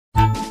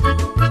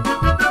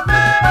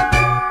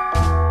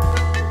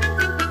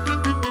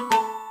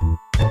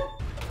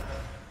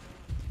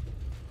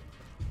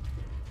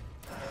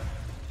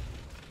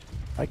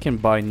can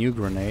buy new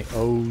grenade.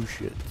 Oh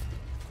shit.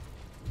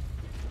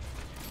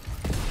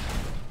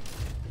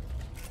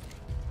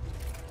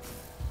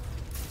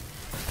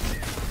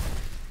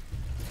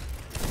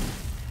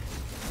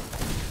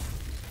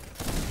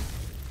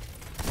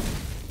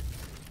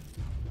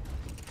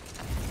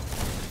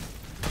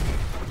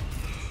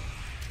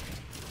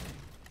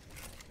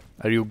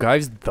 Are you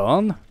guys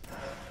done?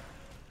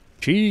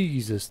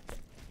 Jesus.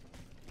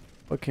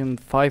 Fucking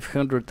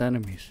 500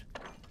 enemies.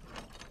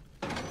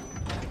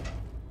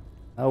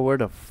 Now where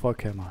the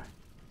fuck am I?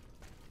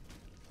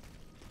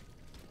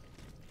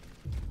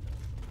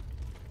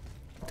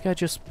 That guy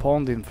just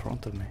spawned in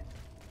front of me.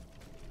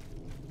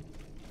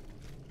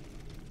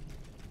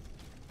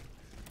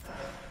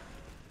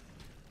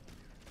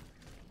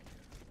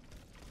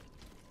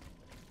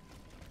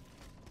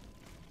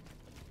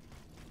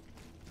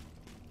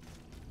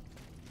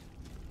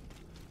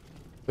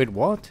 Wait,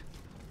 what?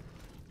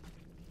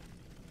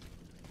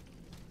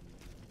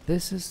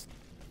 This is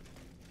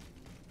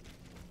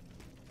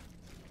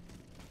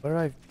where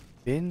I've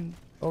been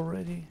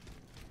already?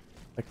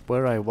 Like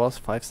where I was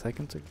 5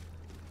 seconds ago?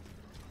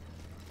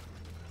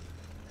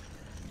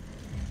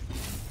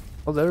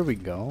 Oh, there we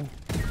go.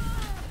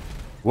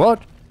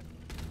 What?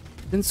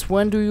 Since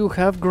when do you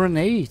have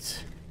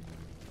grenades?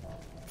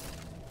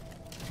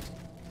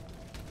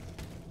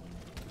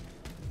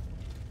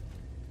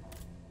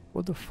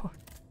 What the fuck?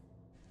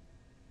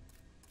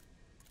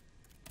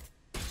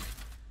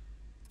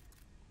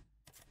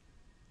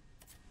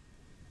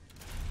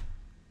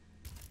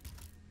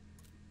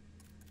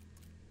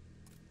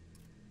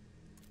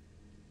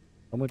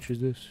 How much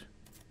is this?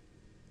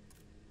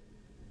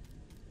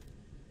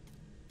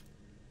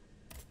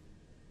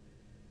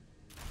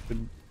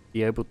 Should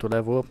be able to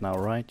level up now,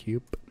 right?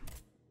 Yup.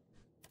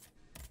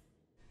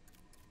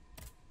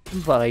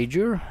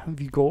 Vigor,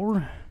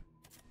 Vigor,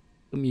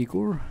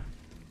 Amigor.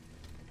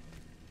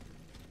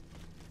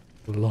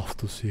 Love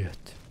to see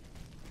it.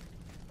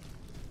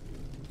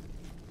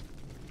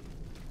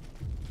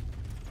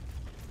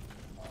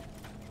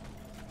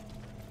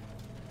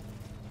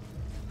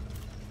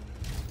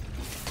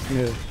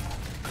 Yeah.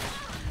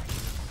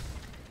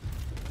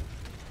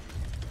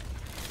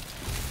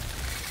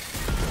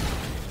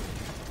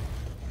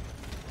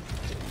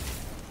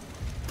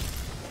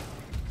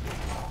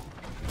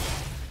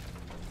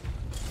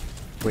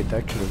 Wait,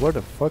 actually, where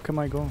the fuck am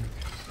I going?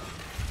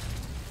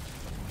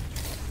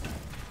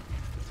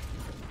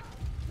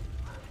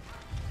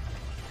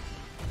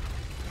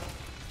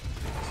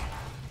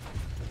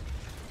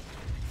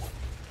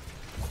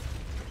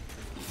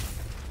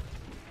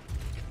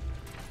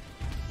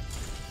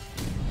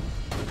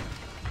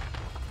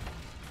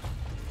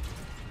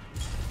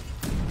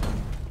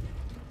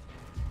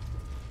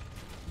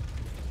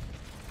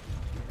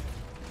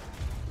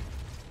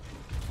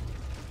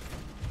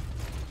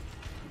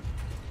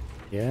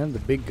 Yeah, the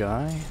big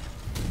guy.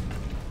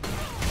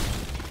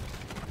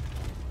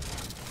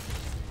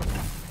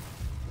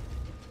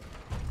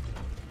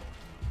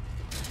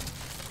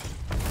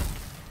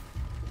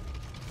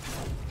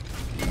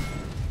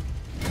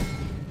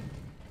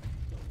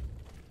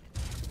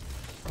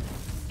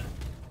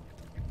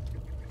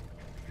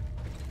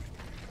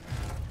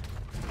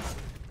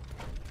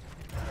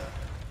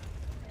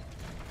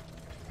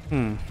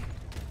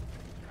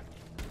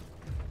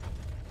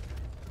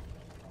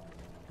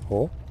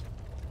 Oh.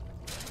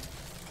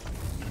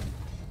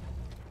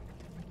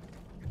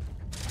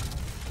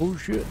 Oh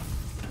shit.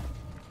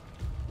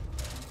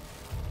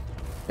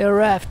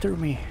 They're after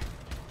me.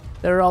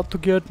 They're out to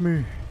get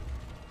me.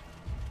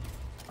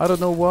 I don't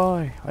know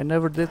why. I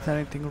never did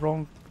anything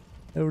wrong.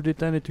 Never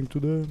did anything to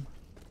them.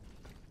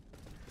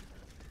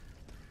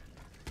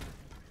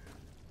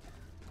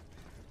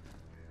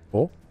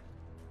 Oh?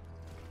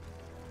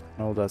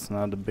 No, that's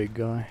not the big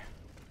guy.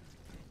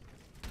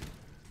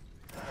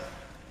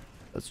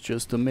 That's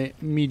just a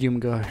medium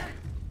guy.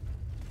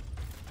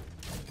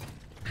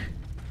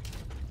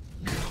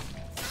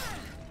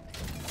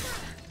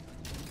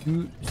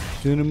 You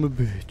son of a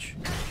bitch.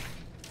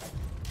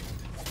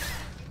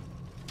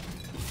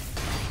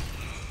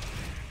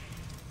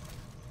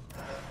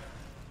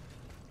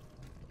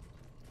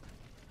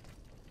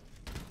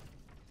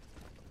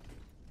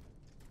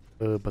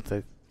 But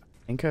I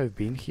think I've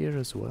been here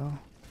as well.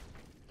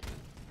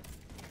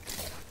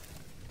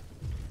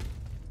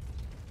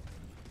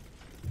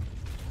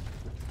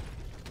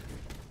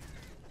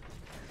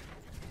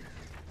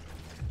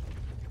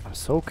 I'm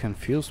so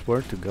confused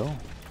where to go.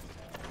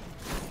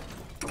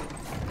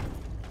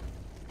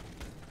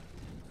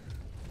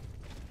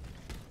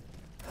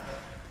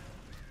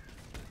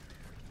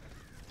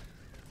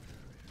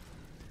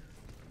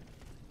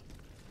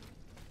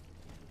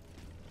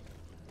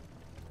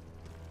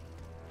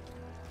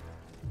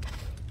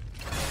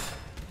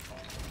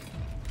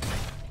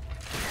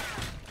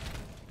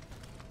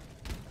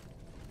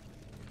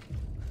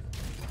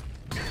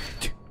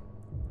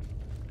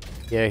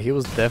 Yeah, he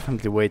was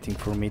definitely waiting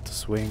for me to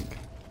swing.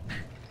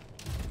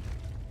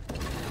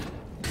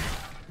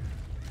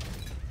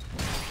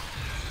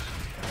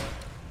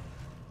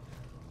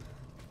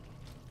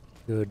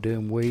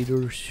 Goddamn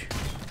waiters.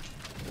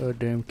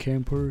 Goddamn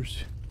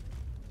campers.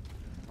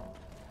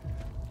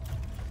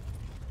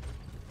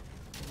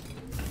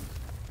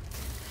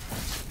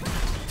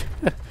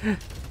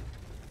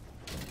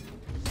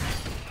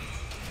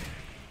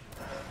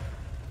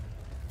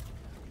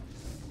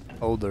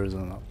 Oh, there's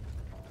enough.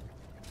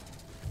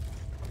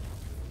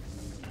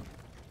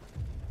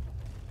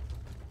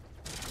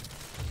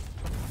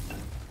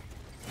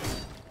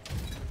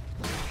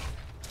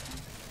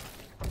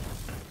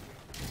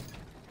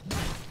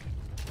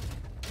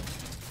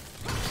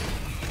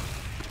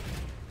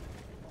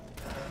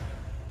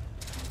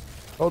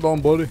 Hold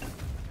on, buddy.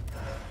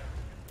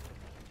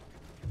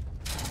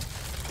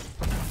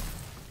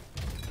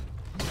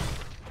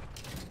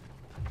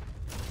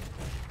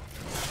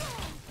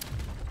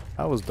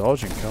 I was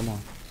dodging, come on.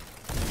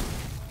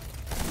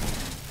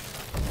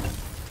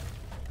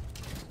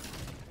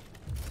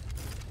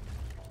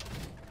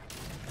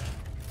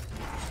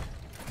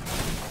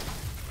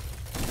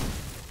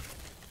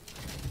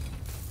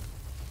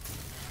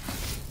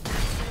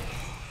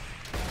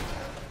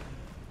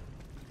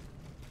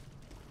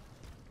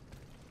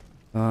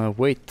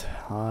 Wait,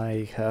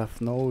 I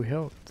have no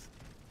health.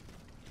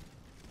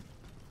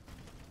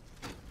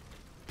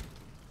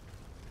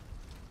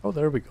 Oh,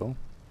 there we go.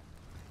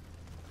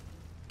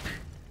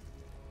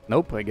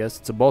 Nope, I guess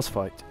it's a boss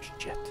fight.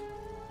 Shit.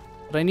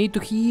 But I need to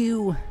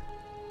heal.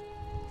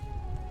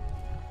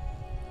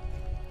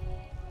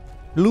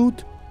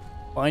 Loot.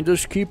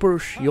 Finders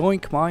keepers.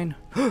 Yoink, mine.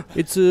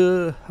 It's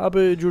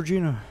Habe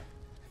Georgina.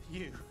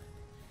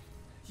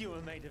 You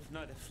were made of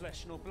neither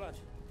flesh nor blood.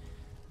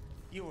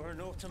 You were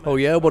an automatic. Oh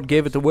yeah, what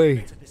gave it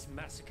away?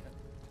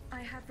 I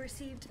have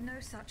received no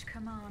such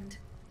command.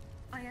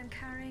 I am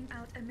carrying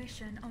out a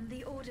mission on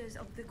the orders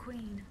of the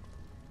Queen.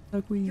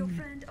 The Queen. Your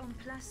friend on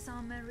Place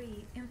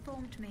Saint-Marie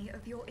informed me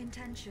of your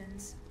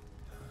intentions.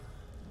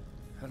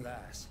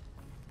 Alas,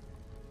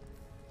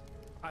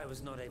 I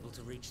was not able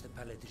to reach the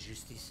Palais de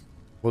Justice.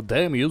 Well,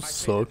 damn, you I fear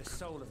suck. that the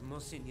soul of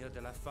Monseigneur de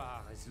la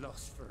Fare is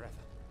lost forever.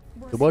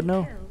 Was The what he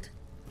now? killed?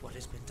 What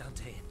has been done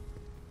to him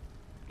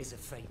is a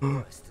fate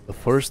worse than The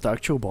this. first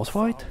actual boss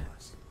Far fight?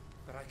 worse.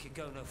 But I could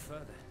go no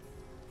further.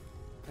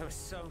 There were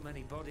so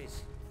many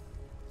bodies,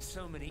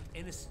 so many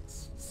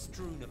innocents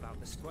strewn about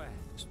the square.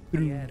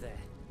 The air there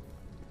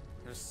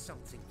was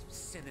something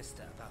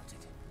sinister about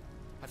it.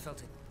 I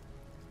felt it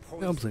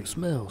poisoning Something my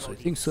smells. I body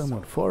think and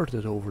someone soul.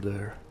 farted over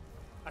there.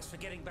 As for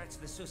getting back to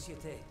the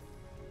Société,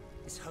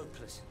 it's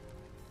hopeless.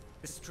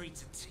 The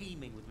streets are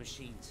teeming with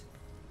machines.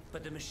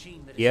 But the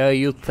machine that is Yeah,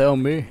 you tell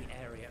me. in the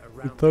area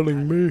around You're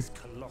telling the me. is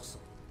colossal.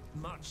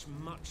 Much,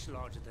 much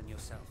larger than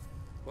yourself.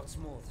 What's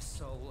more, the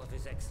soul of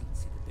His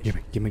Excellency the Gimme,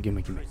 Bishop gimme, is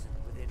gimme, gimme. imprisoned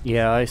within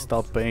Yeah, I his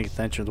stopped paying monstrous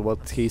attention to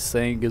what he's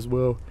saying as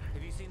well.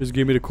 Have you seen Just the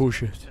give me the pictures cool of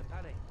shit. the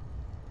Palais?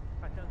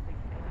 I don't think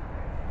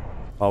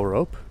anyone- Power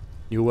up.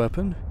 New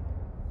weapon.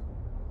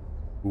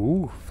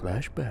 Ooh,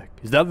 flashback.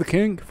 Is that the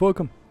king? Fuck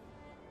him.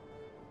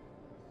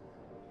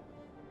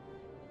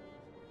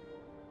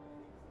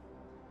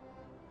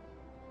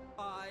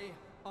 I,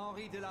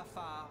 Henri de la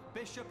Fare,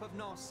 Bishop of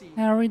Nancy,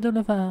 Harry de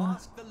la Fare,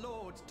 ask the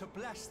Lord to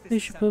bless this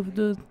Bishop of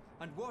assembly the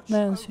and watch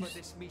Nancy's. over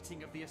this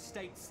meeting of the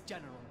Estates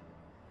General.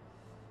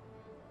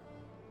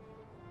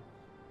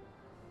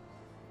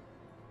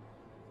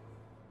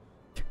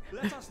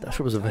 Let us That not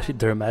was a very turn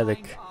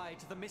dramatic blind eye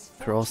to the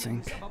misfortunes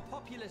crossing. of a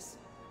populace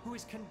who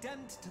is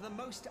condemned to the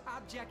most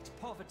abject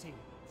poverty.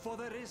 For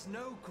there is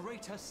no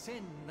greater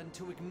sin than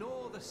to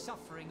ignore the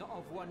suffering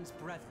of one's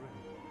brethren.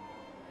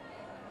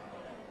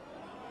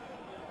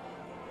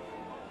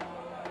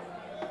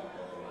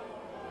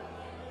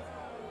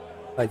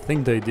 I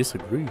think they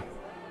disagree.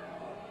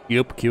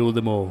 Yup, kill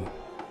them all.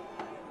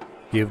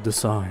 Give the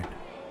sign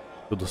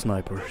to the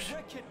snipers. The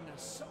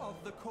wickedness of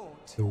the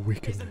court The is an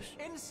wickedness.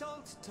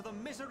 insult to the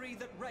misery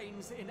that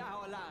reigns in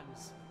our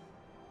lands.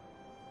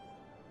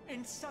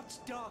 In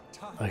such dark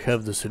times, I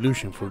have the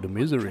solution for the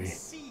misery.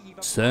 conceive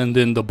of Send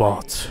in the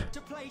bots.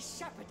 to play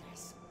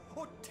shepherdess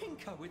or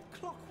tinker with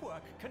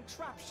clockwork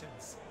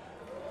contraptions.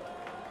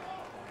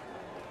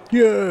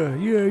 Yeah,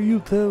 you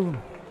tell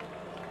him.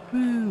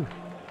 Woo.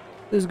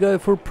 This guy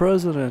for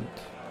president.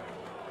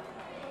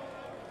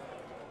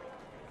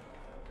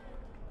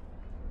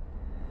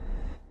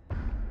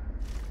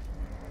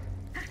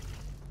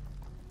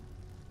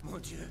 Mon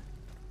Dieu,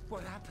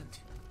 what happened?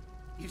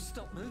 You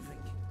stopped moving.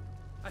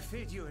 I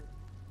feared you had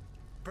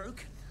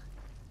broken.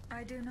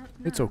 I do not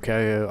know. It's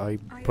okay, I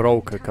I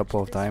broke a only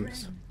couple of touched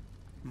this times. ring.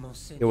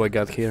 Monseigneur Yo, I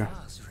got de here.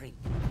 Fare's ring.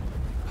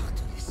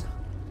 Artemis,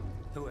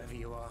 whoever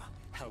you are,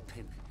 help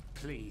him,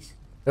 please.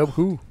 Help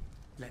who?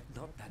 Let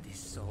not that his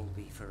soul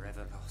be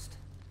forever lost.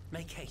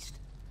 Make haste,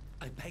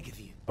 I beg of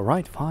you.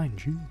 Alright, fine,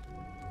 jeez.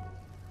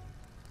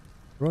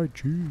 Right,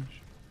 jeez.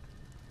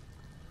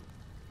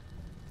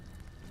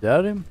 Is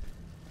that him?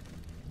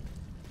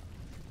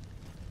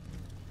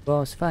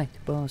 Boss fight,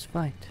 boss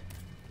fight.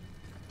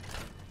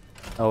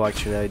 Oh,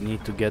 actually, I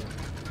need to get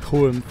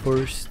to him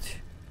first.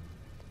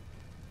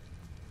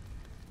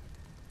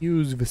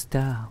 Use the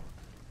style.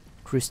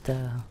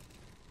 Crystal.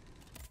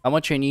 How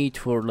much I need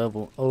for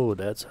level? Oh,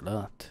 that's a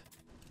lot.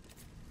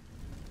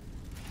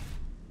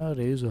 That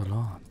is a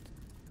lot.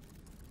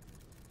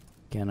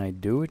 Can I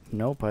do it?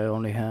 Nope, I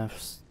only have...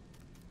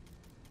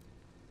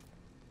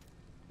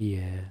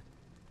 Yeah.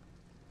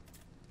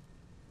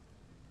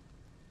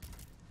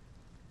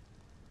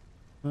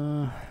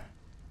 New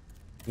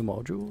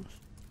modules.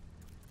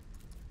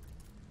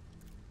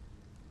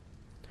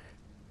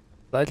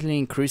 Slightly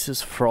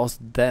increases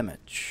frost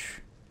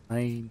damage.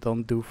 I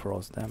don't do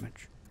frost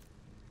damage.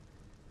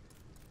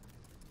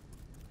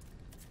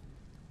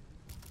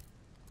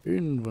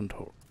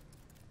 Inventory.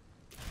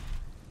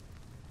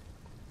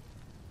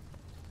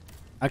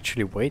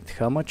 Actually, wait,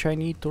 how much I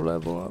need to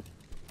level up?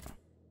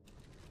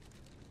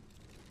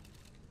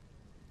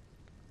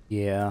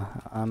 Yeah,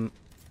 I'm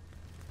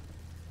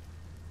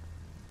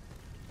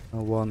a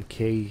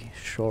 1k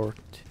short.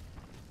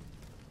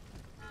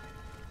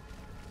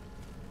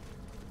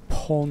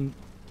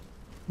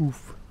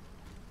 Oof.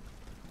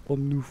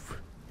 Oof.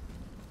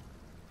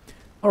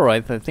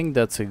 Alright, I think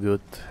that's a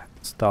good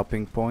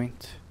stopping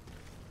point.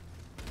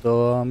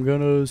 So I'm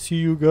gonna see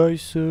you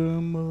guys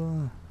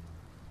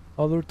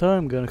other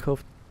time. Gonna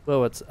have,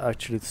 well, it's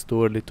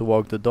too early to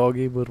walk the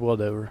doggy, but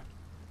whatever.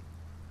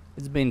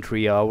 It's been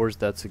 3 hours,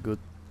 that's a good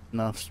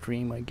enough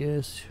stream, I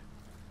guess.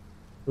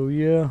 So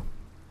yeah.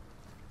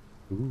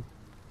 Ooh.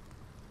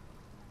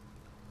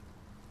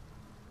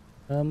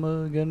 I'm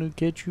gonna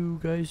catch you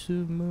guys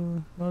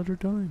another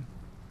time.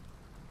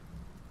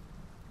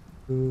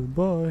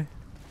 Bye.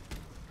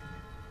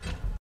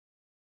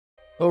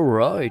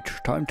 Alright,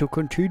 time to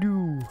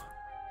continue.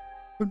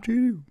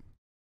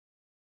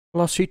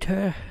 La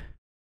cité.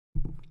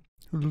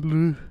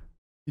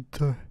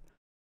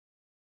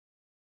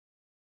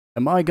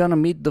 Am I gonna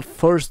meet the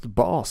first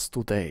boss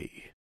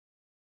today?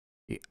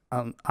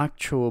 An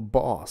actual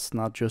boss,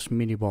 not just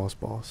mini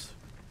boss.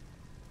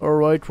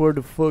 Alright, where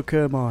the fuck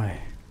am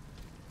I?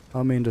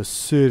 I'm in the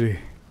city.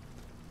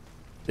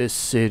 This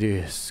city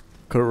is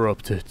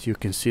corrupted. You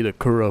can see the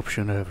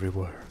corruption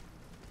everywhere.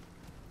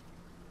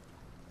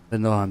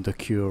 And now I'm the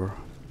cure.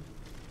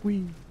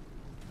 Whee.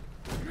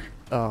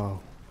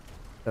 Oh,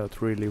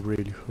 that really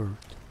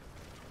hurt.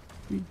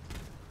 Whee.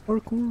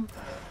 Parkour.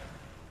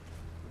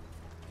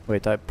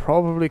 Wait, I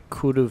probably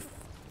could have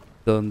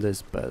done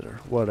this better.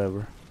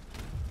 Whatever.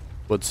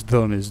 What's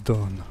done is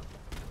done.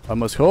 I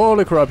must.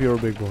 Holy crap, you're a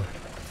big boy.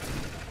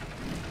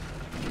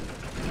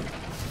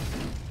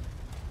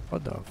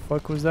 What the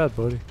fuck was that,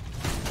 buddy?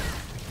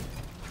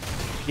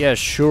 Yeah,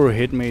 sure,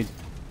 hit me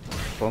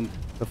from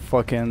the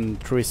fucking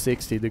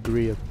 360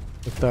 degree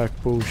attack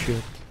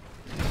bullshit.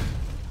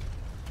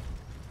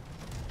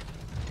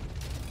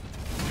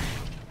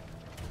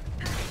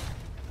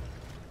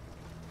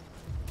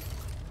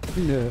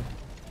 Yeah.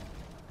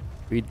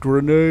 Beat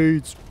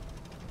grenades.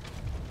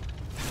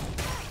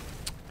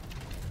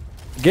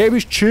 Game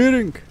is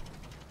cheating.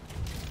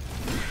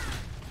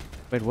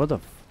 Wait, what the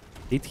f—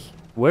 did he—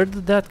 where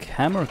did that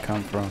hammer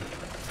come from?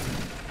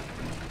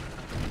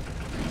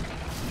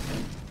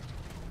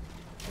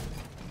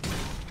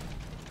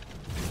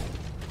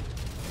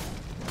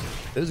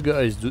 This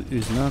guy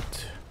is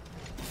not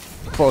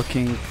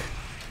fucking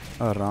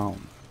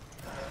around.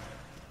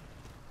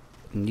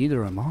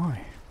 Neither am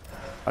I.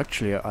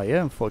 Actually, I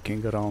am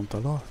fucking around a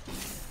lot.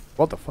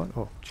 What the fuck?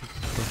 Oh,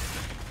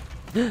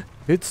 Jesus.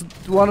 It's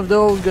one of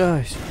those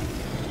guys.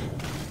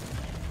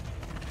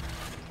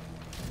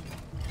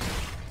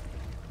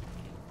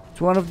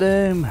 It's one of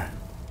them.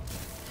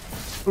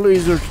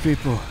 Lizard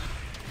people.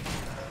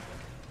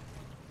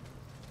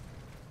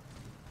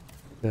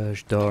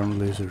 Gosh darn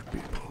lizard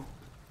people.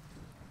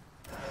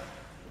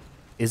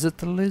 Is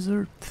it a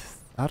lizard?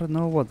 I don't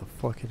know what the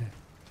fuck it is.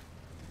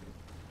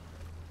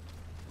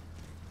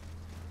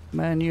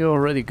 Man,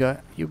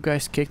 you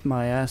guys kicked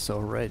my ass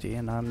already,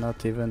 and I'm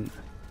not even.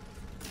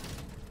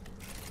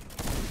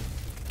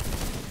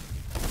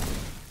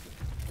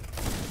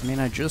 I mean,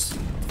 I just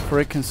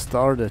freaking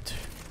started.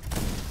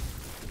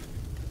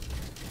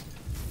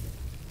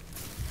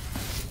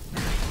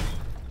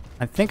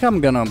 I think I'm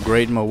gonna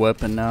upgrade my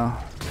weapon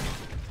now.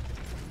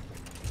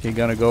 You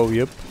gonna go?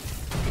 Yep.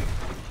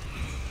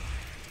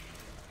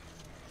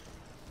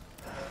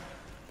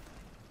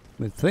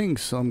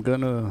 Methinks I'm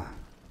gonna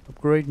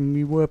upgrade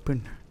my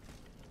weapon.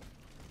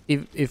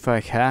 If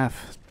I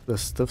have the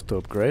stuff to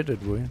upgrade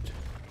it with.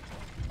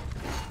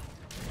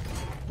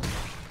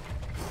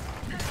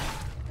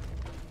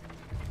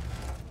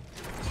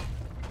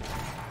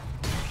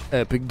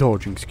 Epic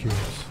dodging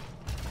skills.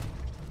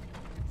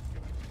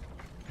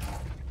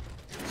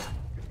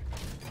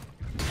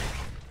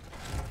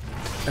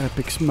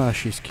 Epic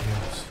smashy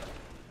skills.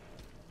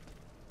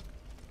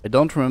 I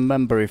don't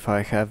remember if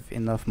I have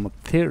enough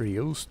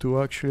materials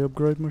to actually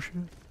upgrade my shit.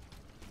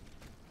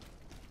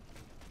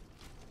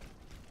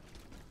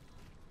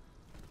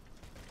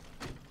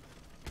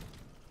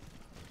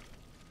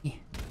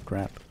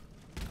 Crap.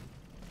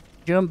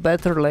 Jump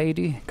better,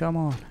 lady. Come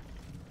on.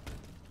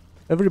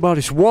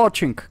 Everybody's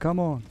watching. Come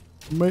on.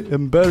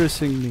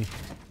 Embarrassing me.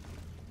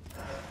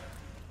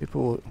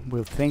 People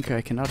will think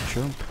I cannot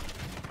jump.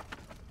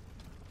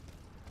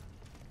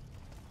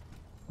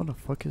 What the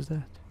fuck is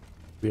that?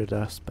 Weird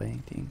ass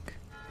painting.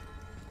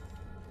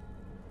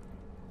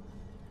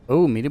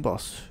 Oh, mini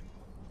boss.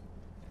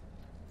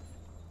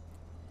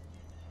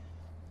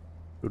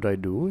 Should I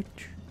do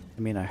it? I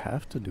mean, I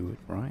have to do it,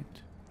 right?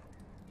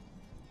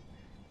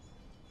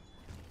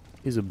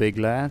 He's a big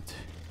lad.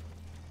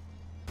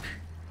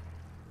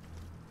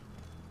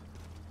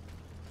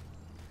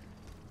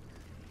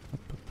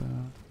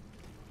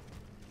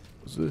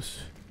 What's this?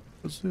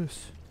 What's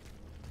this?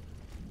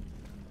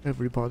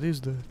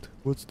 Everybody's dead.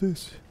 What's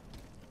this?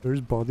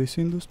 There's bodies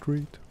in the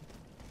street.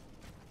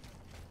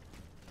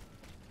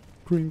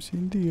 Screams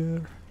in the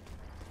air.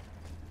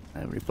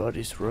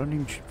 Everybody's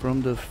running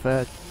from the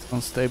fat,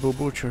 unstable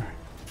butcher.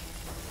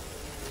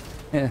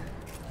 Yeah,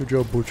 good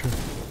job, butcher.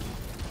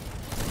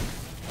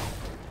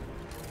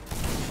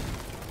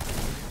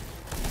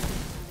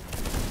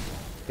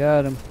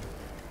 Got him.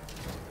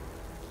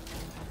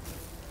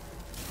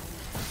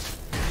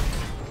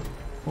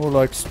 Oh,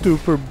 like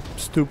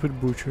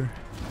stupid butcher.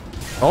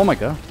 Oh my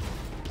god.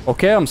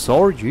 Okay, I'm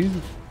sorry,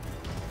 Jesus.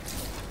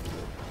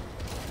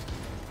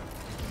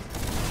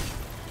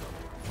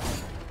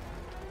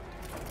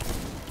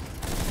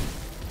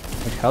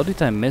 Like, how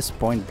did I miss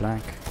point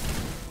blank?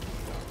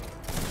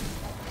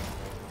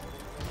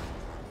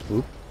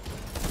 Oop.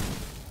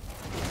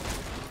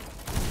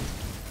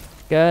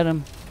 Got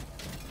him.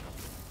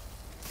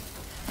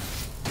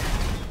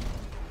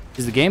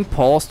 Is the game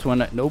paused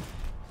when I... Nope.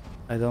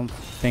 I don't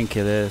think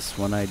it is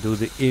when I do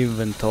the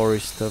inventory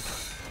stuff.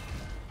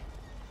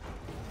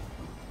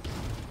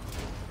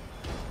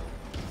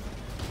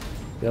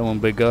 Come on,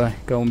 big guy.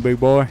 Come on, big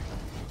boy.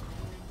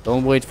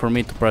 Don't wait for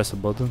me to press a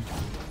button.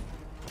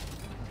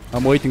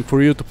 I'm waiting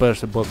for you to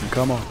press a button.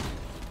 Come on.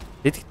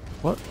 Did he...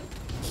 What?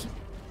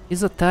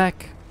 His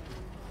attack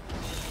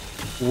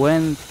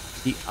went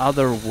the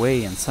other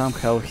way and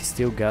somehow he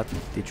still got me.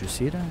 Did you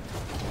see that?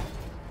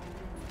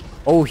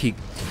 Oh,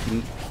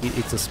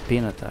 it's a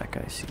spin attack,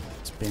 I see.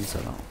 Spins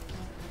around.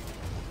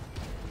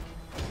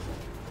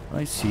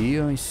 I see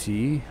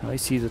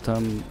that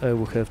I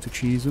will have to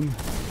cheese him.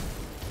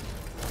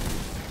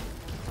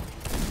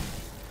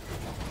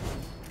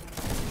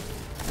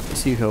 I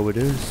see how it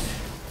is.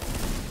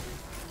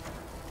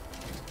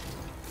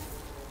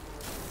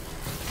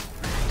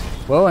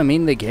 Well, I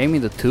mean, they gave me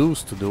the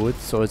tools to do it,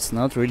 so it's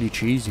not really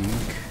cheesing.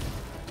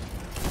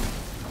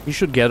 He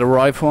should get a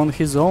rifle on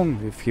his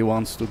own if he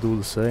wants to do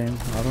the same.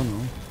 I don't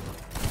know.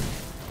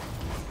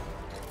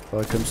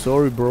 Like, I'm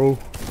sorry, bro.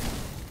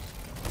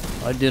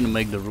 I didn't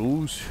make the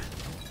rules.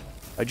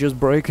 I just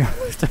break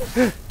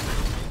it.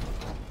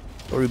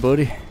 Sorry,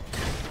 buddy.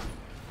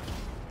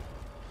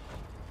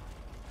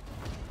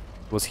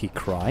 Was he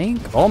crying?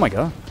 Oh my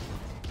god.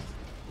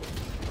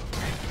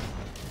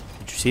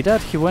 Did you see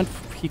that? He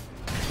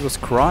was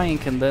crying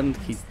and then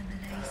he... The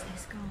malaise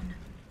is gone.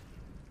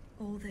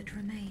 All that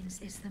remains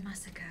is the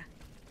massacre.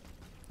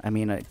 I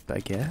mean, I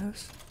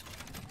guess.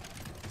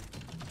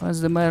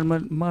 Once the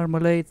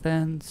marmalade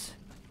ends,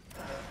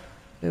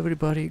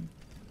 everybody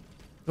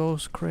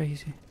goes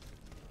crazy.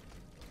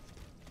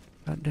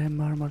 Goddamn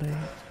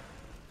marmalade.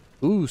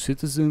 Ooh,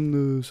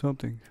 citizen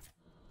something.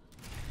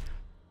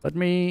 Let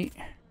me...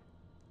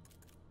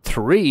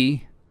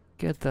 3?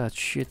 Get that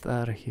shit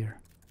out of here.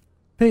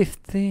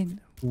 15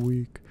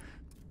 weak.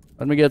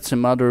 Let me get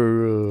some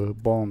other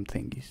bomb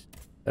thingies.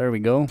 There we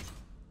go.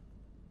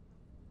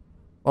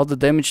 All the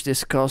damage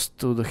this caused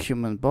to the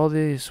human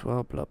bodies,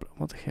 well, blah blah.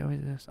 What the hell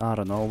is this? I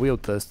don't know, we'll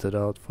test it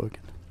out, fuck it.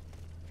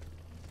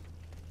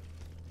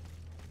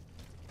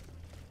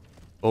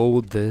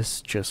 All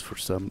this just for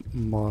some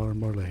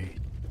marmalade.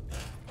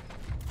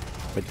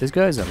 Wait, this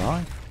guy's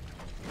alive?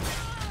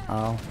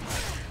 Ow.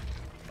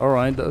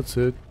 Alright, that's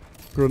it.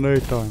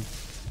 Grenade time.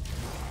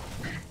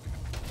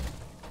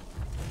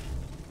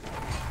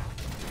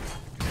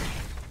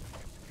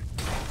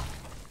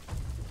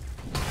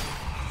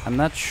 I'm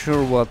not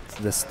sure what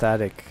the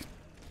static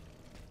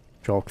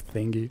shock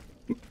thingy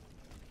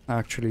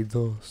actually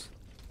does.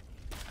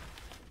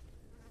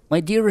 My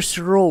dearest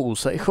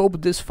Rose, I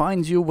hope this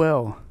finds you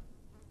well.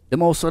 The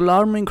most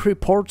alarming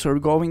reports are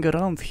going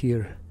around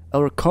here.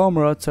 Our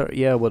comrades are...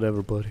 Yeah,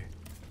 whatever, buddy.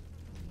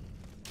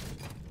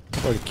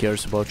 Nobody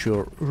cares about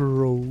your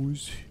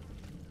Rose.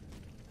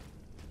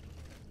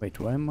 Wait,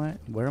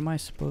 where am I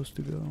supposed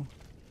to go?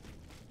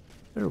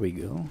 There we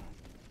go.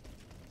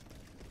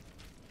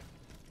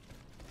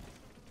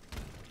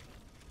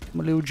 I'm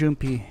a little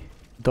jumpy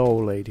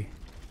doll lady.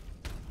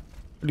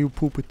 A little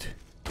puppet.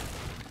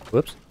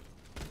 Whoops.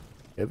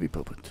 Heavy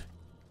puppet.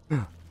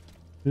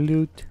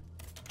 Loot.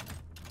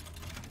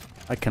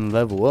 I can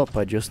level up,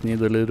 I just need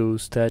a little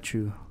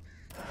statue.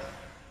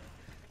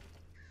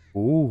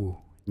 Ooh,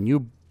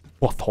 new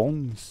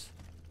buttons.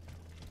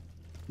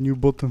 New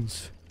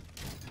buttons.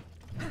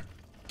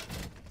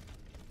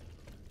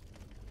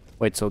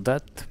 Wait, so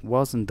that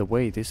wasn't the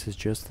way, this is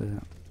just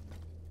a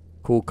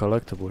cool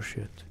collectible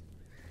shit.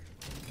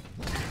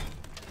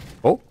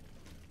 Oh!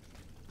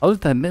 How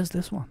did I miss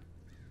this one?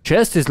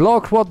 Chest is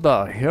locked, what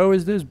the hell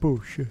is this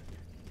bullshit?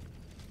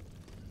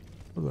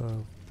 What the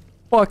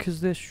fuck is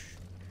this?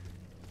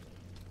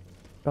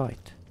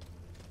 Right.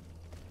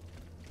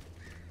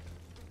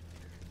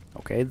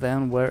 Okay,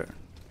 then where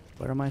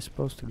am I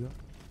supposed to go?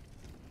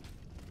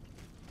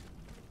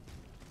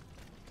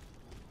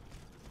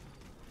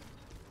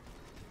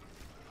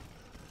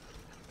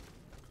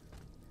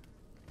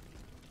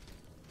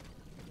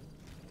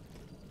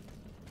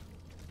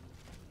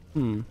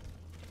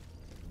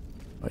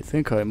 I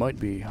think I might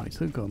be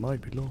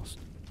lost.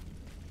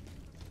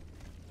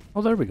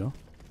 Oh, there we go.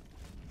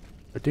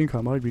 I think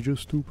I might be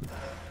just stupid.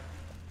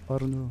 I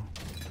don't know.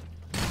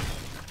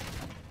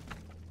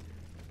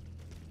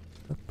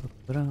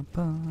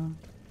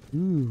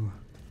 Ooh.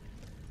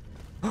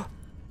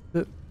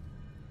 The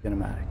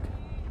cinematic.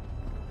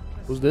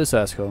 Who's this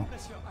asshole?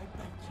 Monsieur, I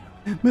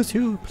beg you.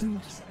 Monsieur,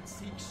 please. And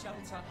seek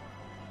shelter.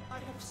 I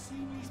have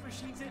seen these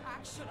machines in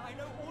action. I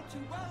know all too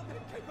well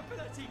their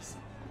capabilities.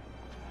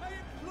 I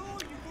implore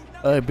you,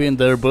 do not. I've been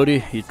there,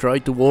 buddy. You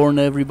tried to warn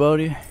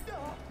everybody.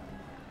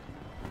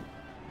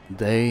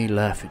 They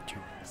laugh at you.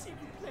 S'il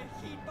vous plaît,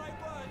 heed my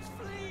words,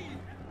 flee.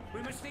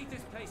 We must leave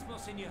this place,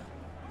 Monseigneur.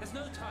 There's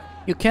no time.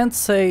 You can't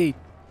say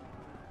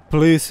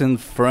please in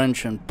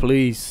French and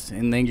please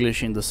in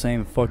English in the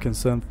same fucking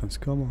sentence.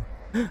 Come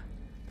on.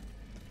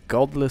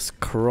 Godless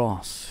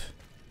cross.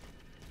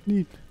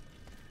 Neat.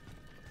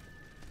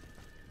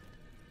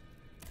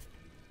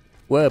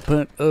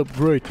 Weapon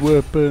upgrade,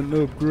 weapon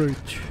upgrade.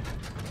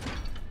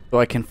 So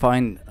I can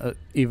find an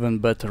even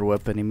better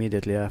weapon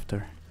immediately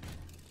after.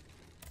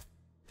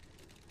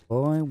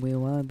 Boy,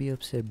 will I be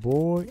upset.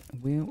 Boy,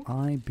 will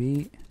I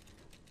be...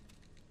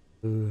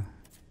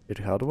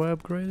 how do I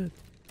upgrade it?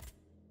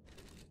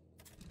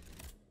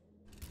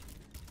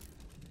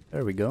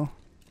 There we go.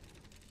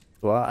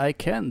 So I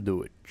can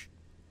do it.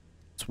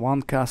 It's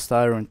one cast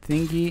iron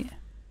thingy.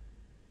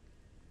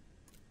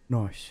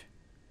 Nice.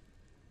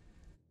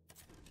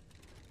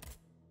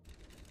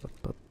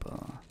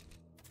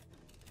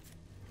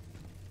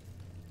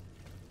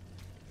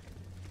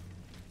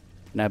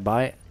 Can I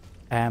buy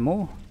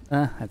ammo?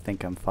 I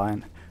think I'm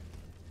fine.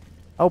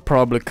 I'll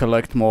probably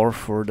collect more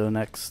for the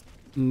next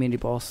mini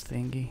boss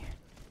thingy.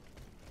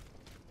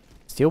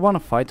 Still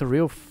wanna fight a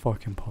real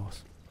fucking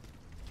boss.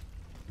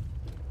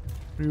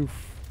 Real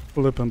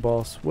flippin'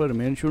 boss. Wait a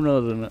minute, you're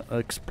not an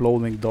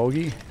exploding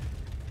doggy.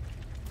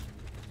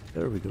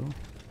 There we go.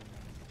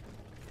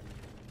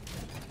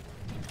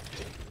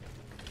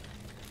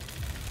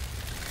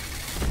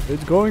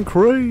 It's going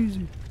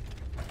crazy.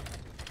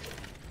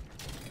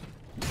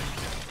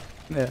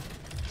 Yeah.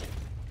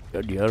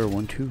 Got the other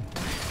one too.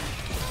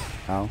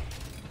 Ow.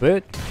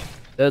 But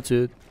that's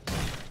it.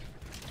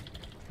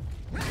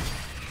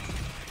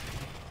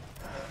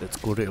 Let's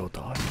go to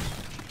die.